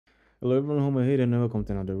Hello everyone, home here and welcome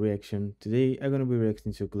to another reaction. Today I'm gonna be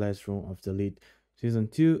reacting to Classroom of the Elite Season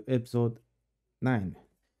 2 Episode 9.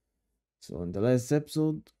 So in the last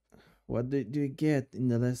episode, what did you get in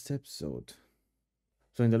the last episode?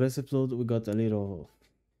 So in the last episode we got a little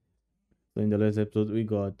so in the last episode we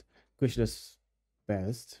got Kushida's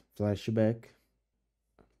past flashback,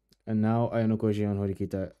 and now ayanokoji and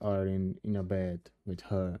Horikita are in a bed with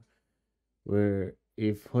her, where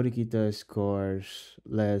if Horikita scores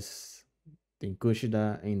less than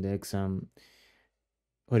Kushida in the exam,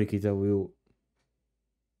 Horikita will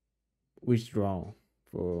withdraw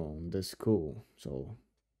from the school. So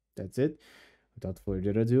that's it. Without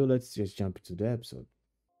further ado, let's just jump into the episode.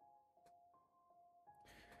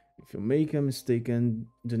 If you make a mistake and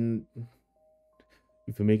then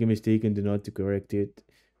if you make a mistake and do not to correct it,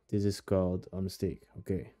 this is called a mistake.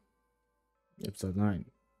 Okay. Episode 9.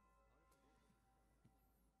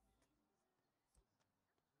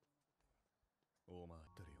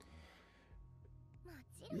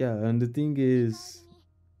 Yeah, and the thing is,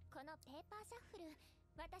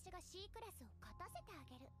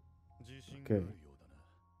 okay,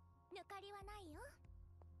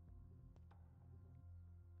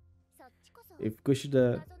 if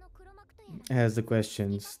Kushida has the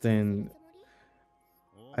questions, then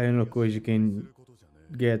I don't know Koji can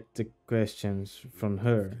get the questions from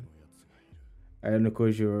her. I don't know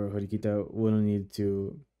Koji or Horikita will need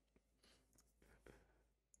to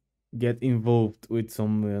get involved with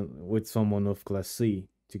someone of class C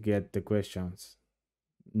to get the questions,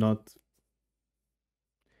 not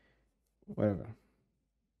whatever.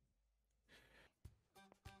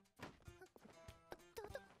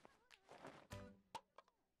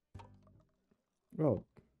 Well,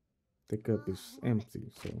 the cup is empty,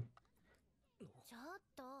 so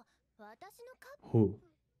who?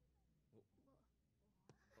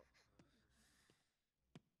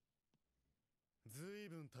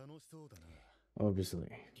 Obviously.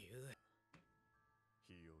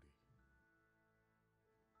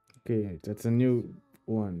 Okay, that's a new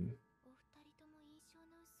one.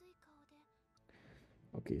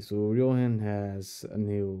 Okay, so Ryuen has a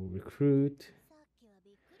new recruit.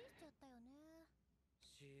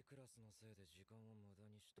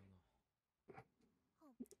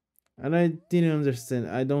 And I didn't understand.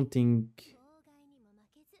 I don't think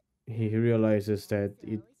he realizes that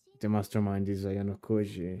the mastermind is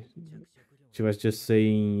ayanokoji. She was just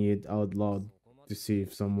saying it out loud to see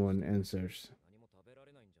if someone answers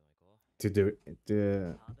to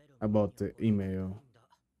the about the email.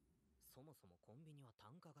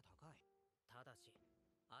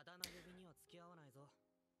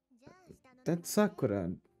 That's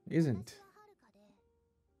Sakura, isn't?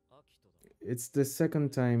 It's the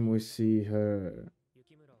second time we see her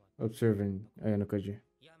observing ayanokoji.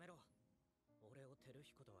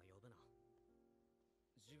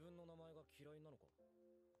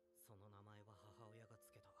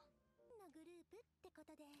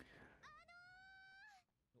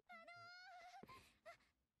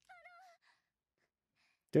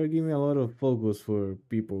 They're giving a lot of focus for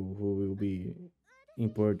people who will be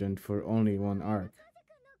important for only one arc.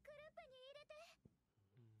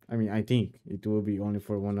 I mean, I think it will be only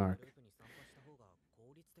for one arc.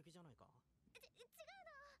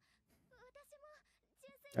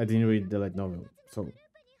 I didn't read the light novel, so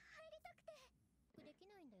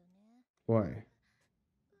why?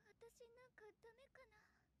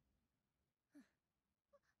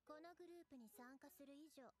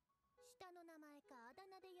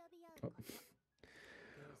 Oh.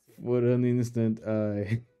 For an instant,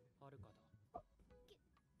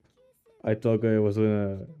 I thought I was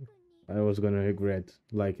gonna regret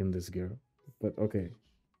liking this girl, but okay.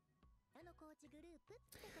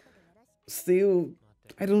 Still,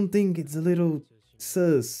 I don't think it's a little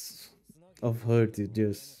sus of her to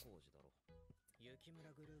just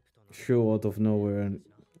show out of nowhere and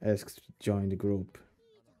ask to join the group.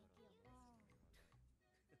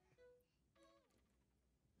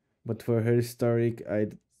 But for her historic,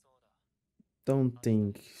 I don't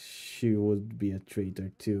think she would be a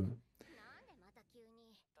traitor too.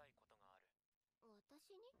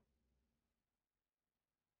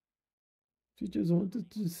 She just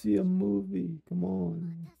wanted to see a movie. Come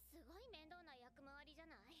on.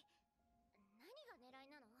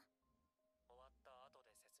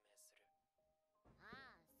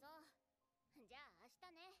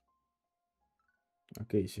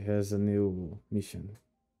 Okay, she has a new mission.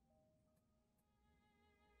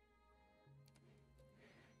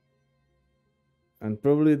 And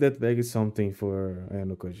probably that bag is something for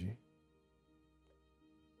ayanokoji.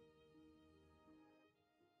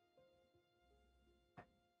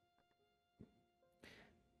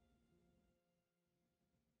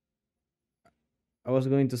 I was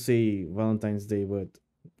going to say Valentine's Day, but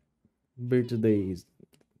birthday is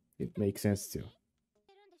it makes sense too.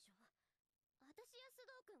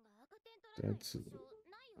 That's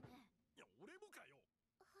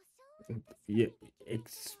yeah,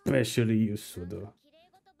 especially you, Sudo.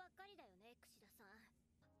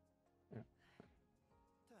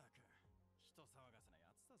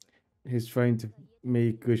 He's trying to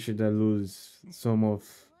make Kushida lose some of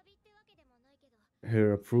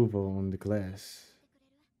her approval on the class.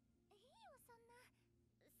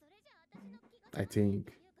 I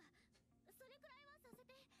think.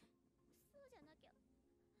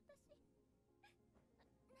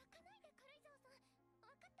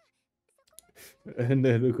 And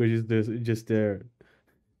then look, just there.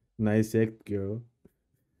 Nice act, girl.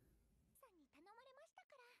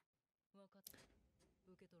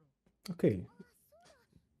 Okay.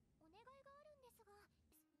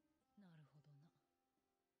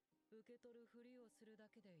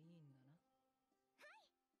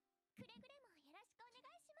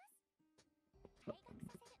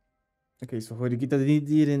 Okay, so Horikita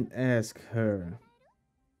didn't ask her.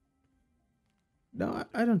 No,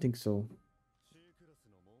 I don't think so.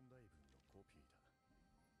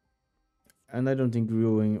 And I don't think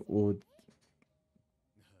Ryuen would.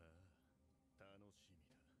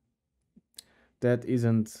 That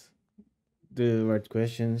isn't the right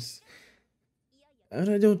questions. And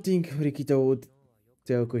I don't think Horikita would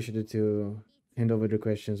tell Kushida to hand over the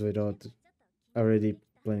questions without already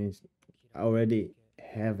planning, already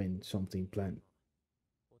having something planned.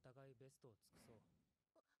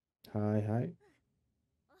 Hi, hi.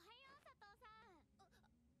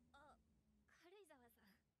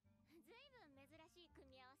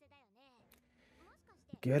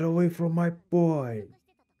 Get away from my boy.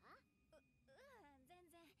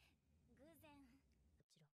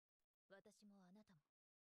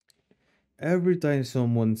 Every time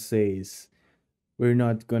someone says we're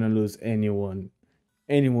not gonna lose anyone,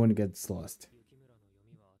 anyone gets lost.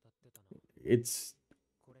 It's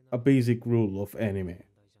a basic rule of anime.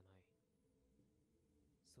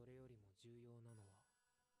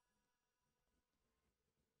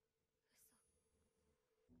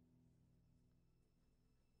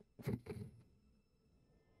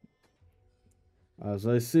 As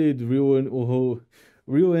I said, Ryuen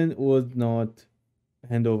would not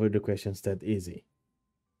hand over the questions that easy.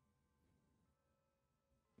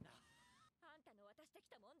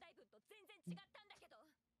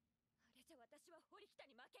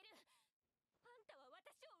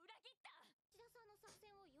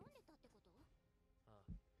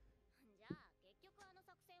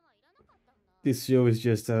 This show is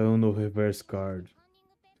just a Uno reverse card.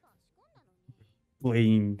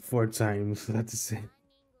 Playing 4 times, that's it.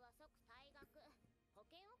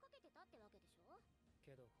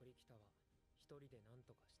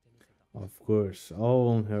 Of course, all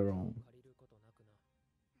on her own.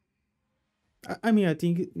 I mean, I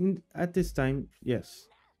think at this time, yes,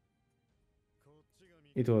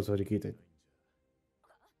 it was horikita.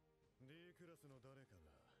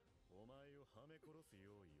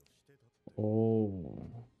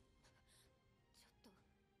 Oh,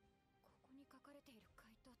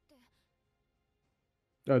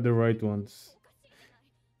 are the right ones.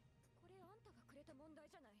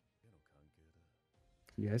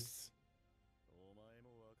 Yes.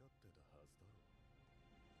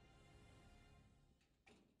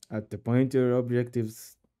 At the point your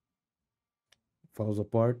objectives falls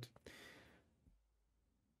apart,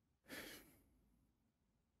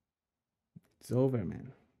 it's over,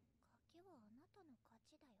 man.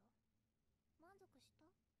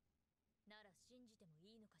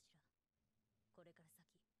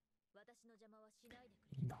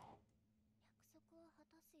 No.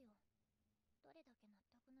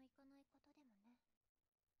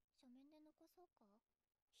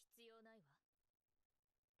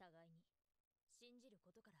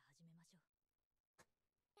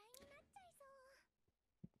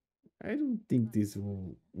 I don't think this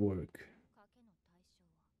will work. Oh, okay.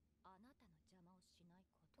 Okay.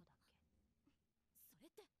 を守ると同時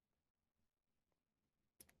に、桔梗封じに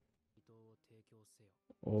も成功したわけ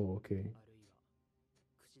か。 What? それって、ここに書かれている回答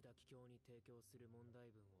って。 What? それをあんたがくれた問題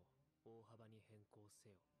文を大幅に変更せ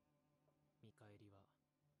よ。見返りは、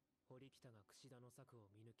堀北が櫛田の策を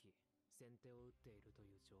見抜き、先手を打っているとい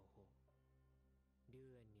う情報。龍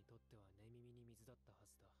炎にとっては寝耳に水だったは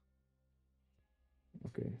ずだ。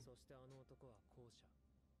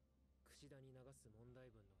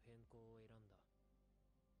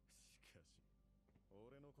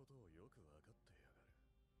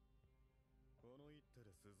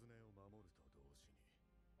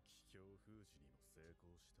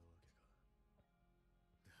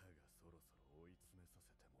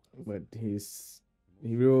but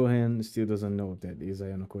Ryuen still doesn't know that he's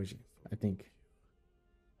ayanokoji, I think.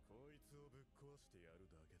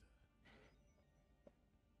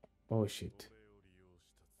 Oh shit.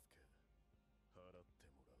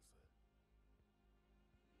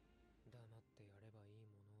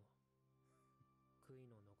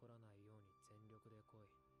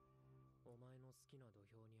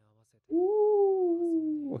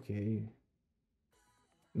 Ooh, okay.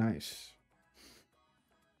 Nice.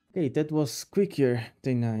 Okay, that was quicker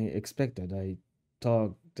than I expected. I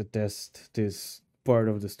thought that this part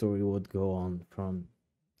of the story would go on from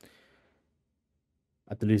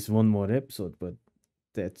at least one more episode, but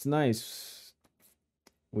that's nice.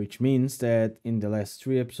 Which means that in the last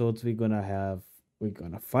three episodes we're gonna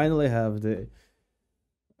finally have the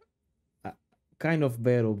uh, kind of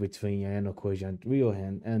battle between Ayanokoji and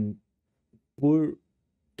Ryohen, and poor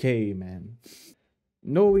K, man.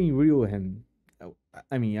 Knowing Ryohen,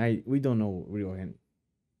 I mean, we don't know Ryohen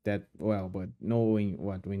that well, but knowing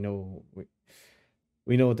what we know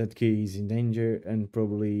that Kei is in danger, and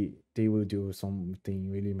probably they will do something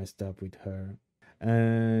really messed up with her.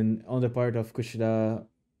 And on the part of Kushida,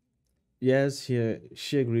 yes,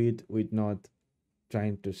 she agreed with not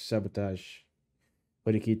trying to sabotage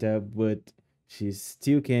horikita, but she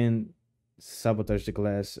still can sabotage the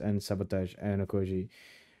class and sabotage ayanokoji.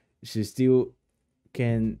 She still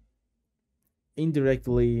can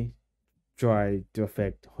indirectly try to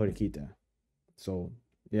affect horikita. So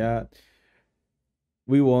yeah,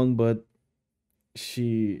 we won, but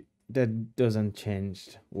she that doesn't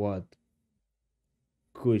change what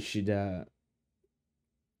Kushida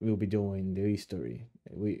will be doing in the history.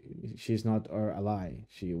 She's not our ally.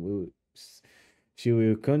 She will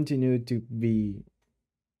continue to be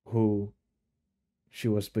who she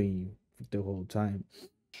was being the whole time.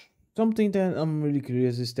 Something that I'm really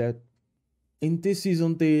curious is that in this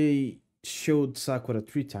season they showed Sakura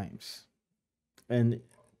three times, and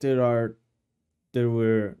there are there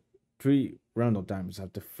were three random times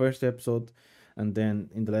at the first episode, and then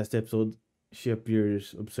in the last episode she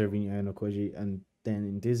appears observing Ayanokoji, and then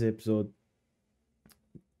in this episode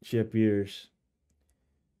she appears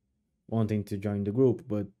wanting to join the group,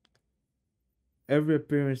 but every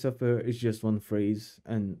appearance of her is just one phrase,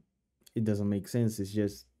 and it doesn't make sense. It's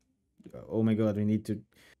just, oh my god, we need to.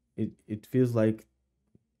 It feels like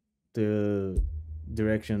the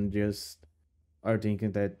direction just are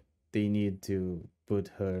thinking that they need to put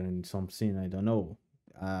her in some scene. I don't know.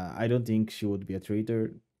 I don't think she would be a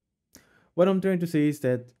traitor. What I'm trying to say is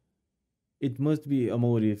that it must be a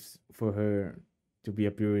motive for her to be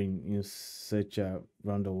appearing in such a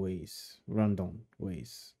random ways. Random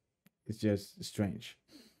ways. It's just strange.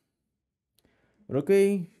 But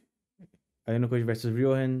okay, Ayanokoji versus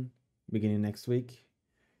Ryohen beginning next week.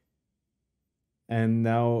 And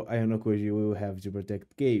now Ayanokoji will have to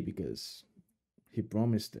protect Kei because he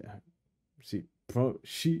promised her.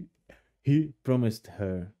 He promised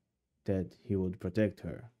her that he would protect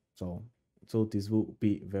her. So this will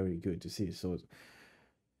be very good to see. So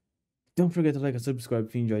don't forget to like and subscribe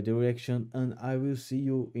if you enjoyed the reaction, and I will see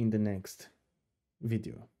you in the next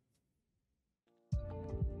video.